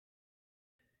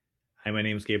Hi, my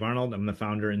name is Gabe Arnold. I'm the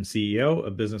founder and CEO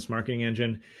of Business Marketing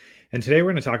Engine. And today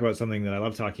we're going to talk about something that I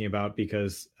love talking about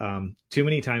because too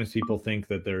many times people think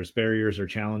that there's barriers or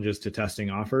challenges to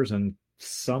testing offers, and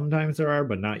sometimes there are,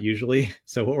 but not usually.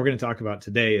 So what we're going to talk about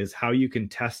today is how you can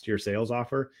test your sales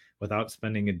offer without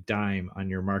spending a dime on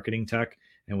your marketing tech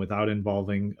and without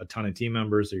involving a ton of team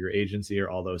members or your agency or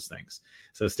all those things.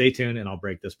 So stay tuned and I'll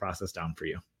break this process down for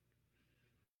you.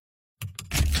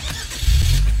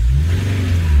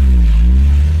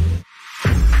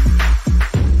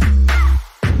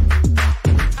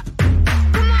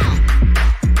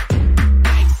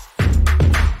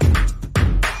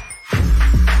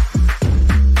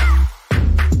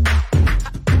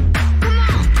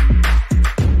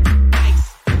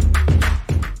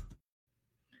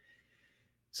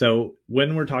 So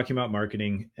when we're talking about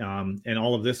marketing, and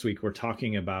all of this week, we're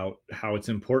talking about how it's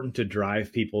important to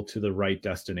drive people to the right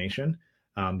destination.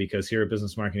 Because here at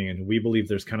Business Marketing, and we believe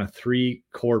there's kind of three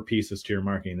core pieces to your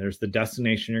marketing. There's the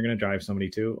destination you're going to drive somebody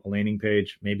to, a landing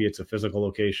page, maybe it's a physical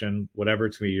location, whatever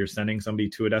it's you're sending somebody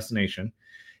to a destination.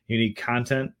 You need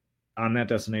content on that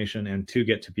destination and to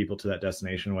get to people to that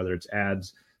destination, whether it's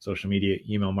ads, social media,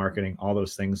 email marketing, all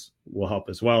those things will help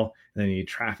as well. And then you need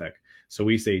traffic. So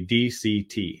we say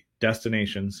DCT,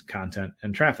 destinations, content,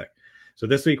 and traffic. So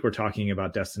this week we're talking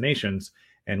about destinations,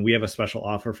 and we have a special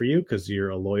offer for you because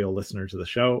you're a loyal listener to the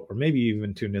show, or maybe you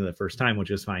even tuned in the first time,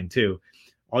 which is fine too.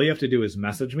 All you have to do is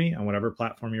message me on whatever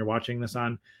platform you're watching this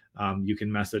on. You can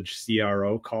message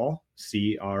CRO call,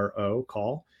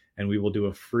 and we will do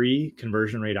a free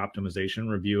conversion rate optimization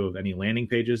review of any landing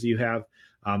pages you have.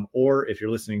 Or if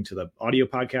you're listening to the audio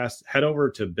podcast, head over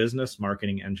to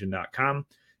businessmarketingengine.com.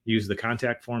 Use the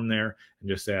contact form there and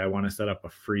just say, I want to set up a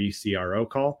free CRO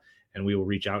call, and we will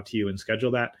reach out to you and schedule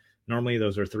that. Normally,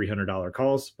 those are $300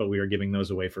 calls, but we are giving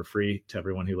those away for free to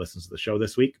everyone who listens to the show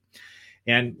this week.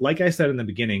 And like I said in the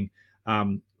beginning,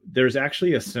 there's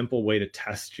actually a simple way to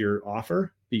test your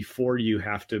offer before you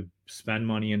have to spend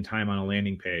money and time on a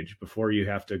landing page, before you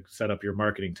have to set up your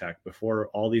marketing tech, before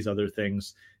all these other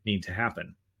things need to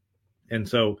happen. And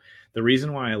so the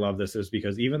reason why I love this is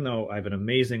because even though I have an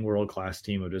amazing world-class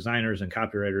team of designers and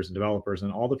copywriters and developers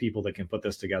and all the people that can put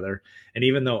this together, and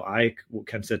even though I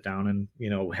can sit down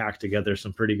and, hack together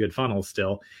some pretty good funnels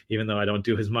still, even though I don't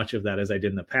do as much of that as I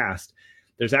did in the past,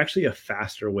 there's actually a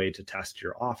faster way to test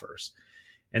your offers.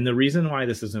 And the reason why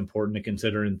this is important to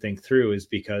consider and think through is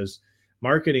because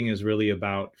marketing is really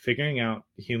about figuring out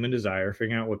human desire,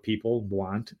 figuring out what people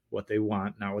want,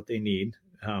 not what they need.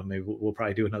 Maybe we'll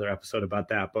probably do another episode about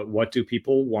that, but what do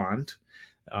people want?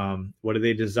 What do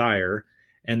they desire?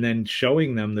 And then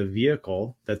showing them the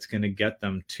vehicle that's going to get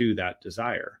them to that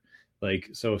desire.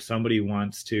 So if somebody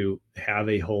wants to have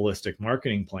a holistic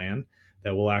marketing plan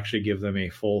that will actually give them a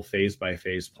full phase by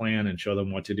phase plan and show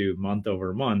them what to do month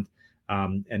over month,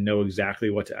 and know exactly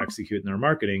what to execute in their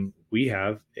marketing, we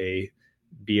have a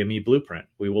BME blueprint.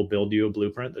 We will build you a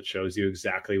blueprint that shows you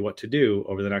exactly what to do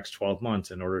over the next 12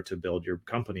 months in order to build your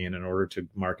company and in order to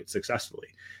market successfully.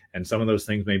 And some of those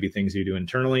things may be things you do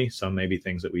internally, some may be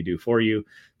things that we do for you,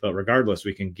 but regardless,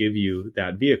 we can give you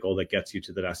that vehicle that gets you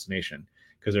to the destination.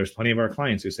 Because there's plenty of our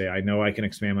clients who say, I know I can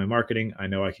expand my marketing, I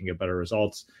know I can get better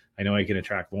results, I know I can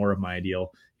attract more of my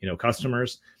ideal,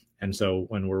 customers. And so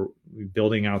when we're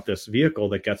building out this vehicle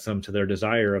that gets them to their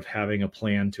desire of having a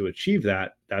plan to achieve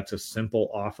that, that's a simple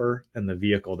offer and the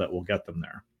vehicle that will get them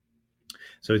there.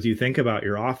 So as you think about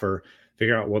your offer,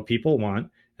 figure out what people want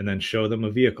and then show them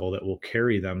a vehicle that will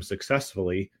carry them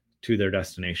successfully to their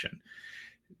destination.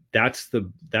 That's the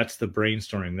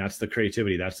brainstorming, that's the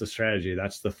creativity, that's the strategy,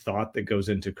 that's the thought that goes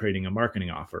into creating a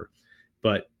marketing offer.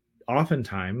 But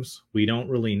oftentimes we don't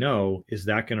really know, is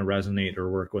that going to resonate or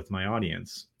work with my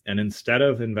audience? And instead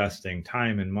of investing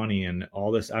time and money and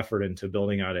all this effort into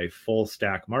building out a full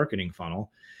stack marketing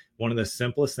funnel, one of the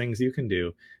simplest things you can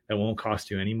do that won't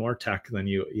cost you any more tech than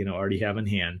you already have in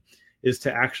hand is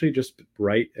to actually just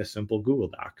write a simple Google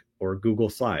Doc or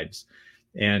Google Slides.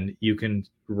 And you can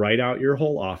write out your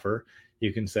whole offer.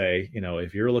 You can say,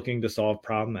 if you're looking to solve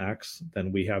problem X,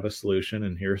 then we have a solution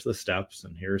and here's the steps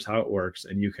and here's how it works.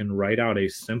 And you can write out a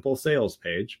simple sales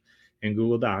page in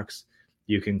Google Docs.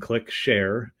 You can click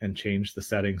share and change the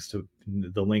settings to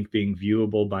the link being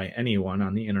viewable by anyone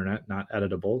on the internet, not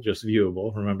editable, just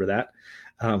viewable. Remember that.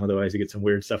 Otherwise, you get some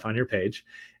weird stuff on your page.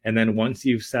 And then once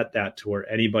you've set that to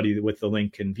where anybody with the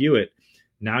link can view it,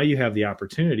 now you have the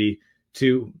opportunity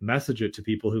to message it to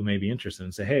people who may be interested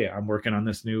and say, hey, I'm working on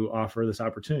this new offer, this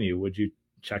opportunity. Would you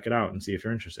check it out and see if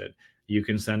you're interested? You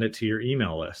can send it to your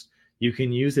email list. You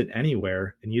can use it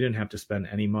anywhere, and you didn't have to spend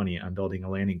any money on building a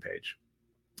landing page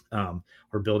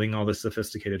or building all this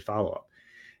sophisticated follow-up.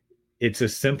 it's a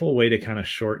simple way to kind of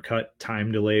shortcut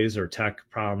time delays or tech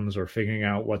problems or figuring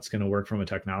out what's going to work from a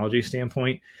technology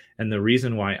standpoint. And the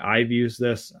reason why I've used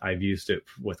this, I've used it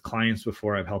with clients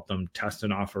before. I've helped them test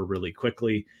an offer really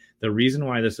quickly. The reason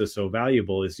why this is so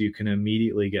valuable is you can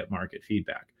immediately get market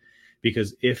feedback.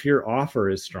 Because if your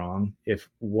offer is strong, if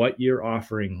what you're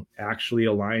offering actually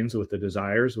aligns with the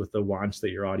desires, with the wants that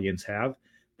your audience have,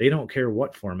 they don't care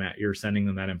what format you're sending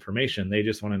them that information. They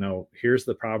just want to know, here's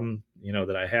the problem,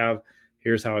 that I have,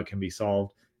 here's how it can be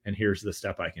solved, and here's the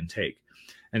step I can take.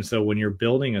 And so when you're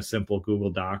building a simple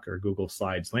Google Doc or Google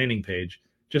Slides landing page,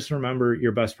 just remember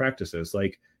your best practices,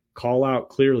 like call out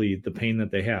clearly the pain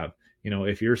that they have.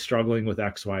 If you're struggling with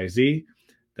XYZ,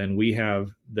 then we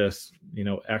have this,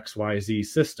 XYZ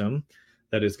system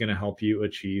that is going to help you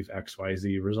achieve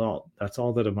XYZ result. That's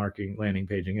all that a marketing landing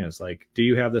paging is. Like, do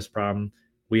you have this problem?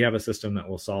 We have a system that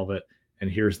will solve it, and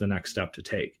here's the next step to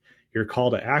take. Your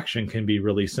call to action can be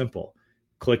really simple.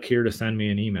 Click here to send me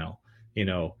an email,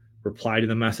 reply to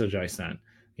the message I sent,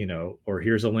 or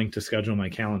here's a link to schedule my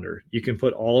calendar. You can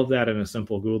put all of that in a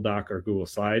simple Google Doc or Google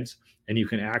Slides, and you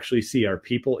can actually see, are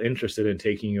people interested in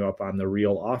taking you up on the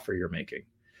real offer you're making?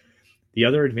 The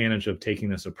other advantage of taking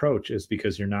this approach is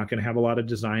because you're not going to have a lot of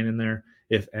design in there,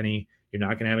 if any. You're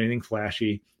not going to have anything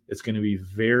flashy. It's going to be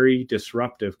very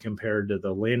disruptive compared to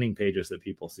the landing pages that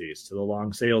people see, to the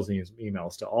long sales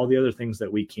emails, to all the other things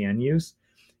that we can use.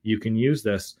 You can use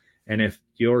this. And if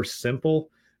your simple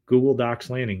Google Docs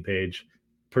landing page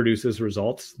produces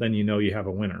results, then you have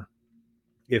a winner.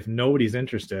 If nobody's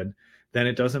interested, then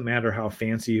it doesn't matter how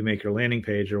fancy you make your landing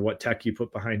page or what tech you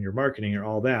put behind your marketing or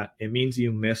all that. It means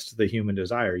you missed the human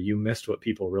desire. You missed what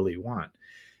people really want.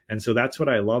 And so that's what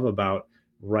I love about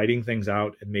writing things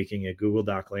out and making a Google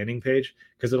Doc landing page,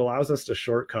 because it allows us to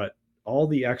shortcut all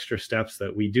the extra steps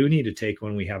that we do need to take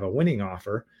when we have a winning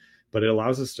offer, but it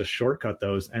allows us to shortcut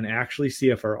those and actually see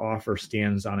if our offer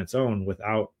stands on its own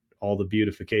without all the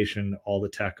beautification, all the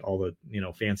tech, all the,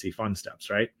 fancy fun steps,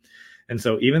 right? And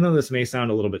so even though this may sound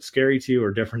a little bit scary to you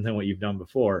or different than what you've done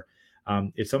before,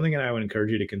 it's something that I would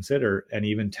encourage you to consider and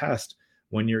even test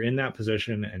when you're in that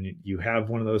position and you have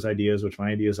one of those ideas, which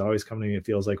my ideas always come to me, it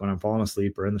feels like when I'm falling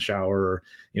asleep or in the shower or,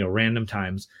 random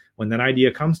times. When that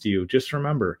idea comes to you, just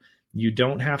remember, you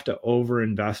don't have to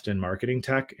overinvest in marketing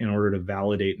tech in order to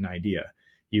validate an idea.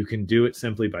 You can do it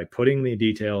simply by putting the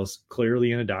details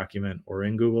clearly in a document or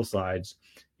in Google Slides.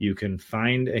 You can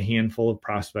find a handful of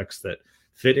prospects that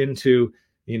fit into,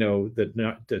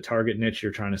 the target niche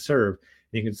you're trying to serve.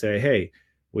 You can say, hey,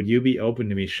 would you be open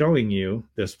to me showing you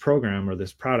this program or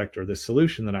this product or this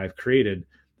solution that I've created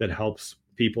that helps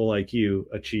people like you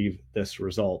achieve this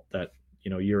result that,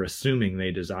 you're assuming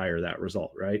they desire that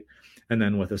result, right? And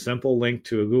then with a simple link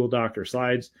to a Google Doc or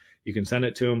Slides, you can send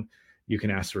it to them. You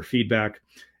can ask for feedback,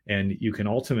 and you can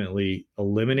ultimately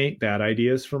eliminate bad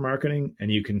ideas for marketing,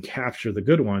 and you can capture the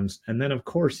good ones. And then, of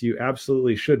course, you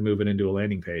absolutely should move it into a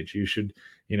landing page. You should,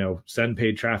 send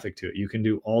paid traffic to it. You can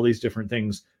do all these different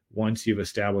things once you've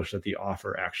established that the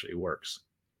offer actually works.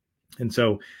 And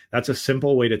so that's a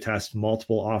simple way to test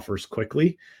multiple offers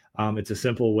quickly. It's a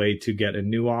simple way to get a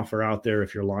new offer out there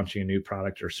if you're launching a new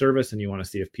product or service and you want to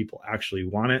see if people actually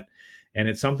want it. And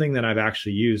it's something that I've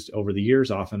actually used over the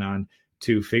years off and on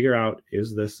to figure out,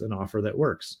 is this an offer that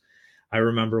works? I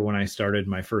remember when I started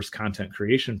my first content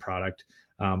creation product,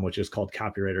 which is called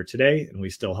Copywriter Today, and we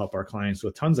still help our clients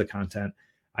with tons of content.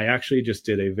 I actually just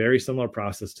did a very similar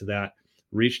process to that.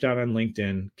 Reached out on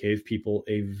LinkedIn, gave people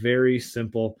a very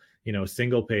simple,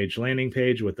 single page landing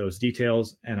page with those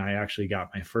details. And I actually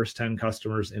got my first 10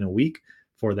 customers in a week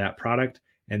for that product.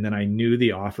 And then I knew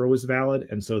the offer was valid.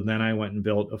 And so then I went and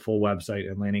built a full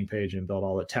website and landing page and built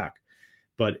all the tech.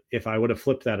 But if I would have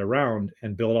flipped that around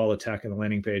and built all the tech and the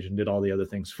landing page and did all the other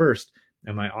things first,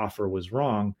 and my offer was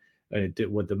wrong, the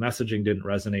messaging didn't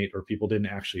resonate or people didn't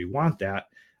actually want that,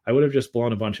 I would have just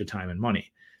blown a bunch of time and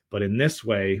money. But in this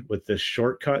way, with this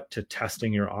shortcut to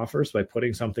testing your offers by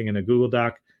putting something in a Google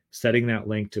Doc, setting that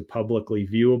link to publicly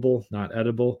viewable, not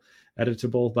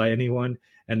editable by anyone,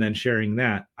 and then sharing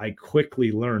that, I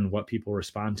quickly learn what people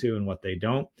respond to and what they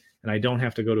don't. And I don't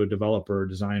have to go to a developer or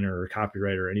designer or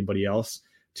copywriter or anybody else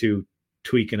to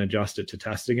tweak and adjust it to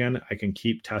test again. I can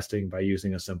keep testing by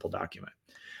using a simple document.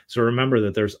 So remember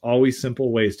that there's always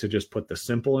simple ways to just put the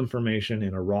simple information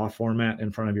in a raw format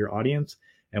in front of your audience.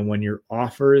 And when your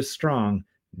offer is strong,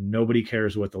 nobody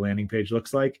cares what the landing page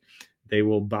looks like. They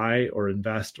will buy or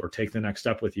invest or take the next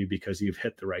step with you because you've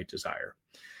hit the right desire.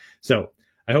 So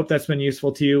I hope that's been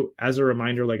useful to you. As a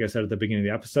reminder, like I said at the beginning of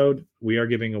the episode, we are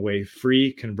giving away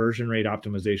free conversion rate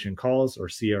optimization calls, or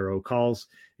CRO calls.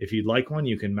 If you'd like one,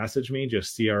 you can message me,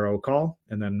 just CRO call,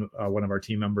 and then one of our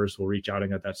team members will reach out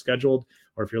and get that scheduled.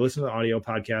 Or if you're listening to the audio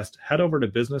podcast, head over to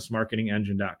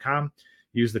businessmarketingengine.com,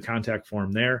 use the contact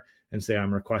form there, and say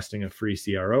I'm requesting a free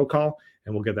CRO call,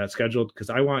 and we'll get that scheduled, because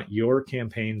I want your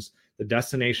campaigns, the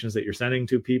destinations that you're sending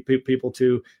to people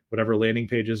to, whatever landing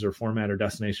pages or format or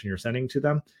destination you're sending to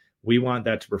them, we want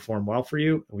that to perform well for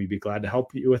you, and we'd be glad to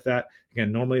help you with that.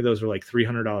 Again, normally those are like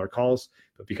 $300 calls,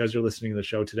 but because you're listening to the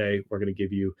show today, we're going to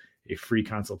give you a free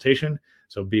consultation.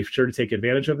 So be sure to take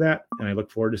advantage of that, and I look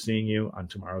forward to seeing you on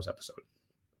tomorrow's episode.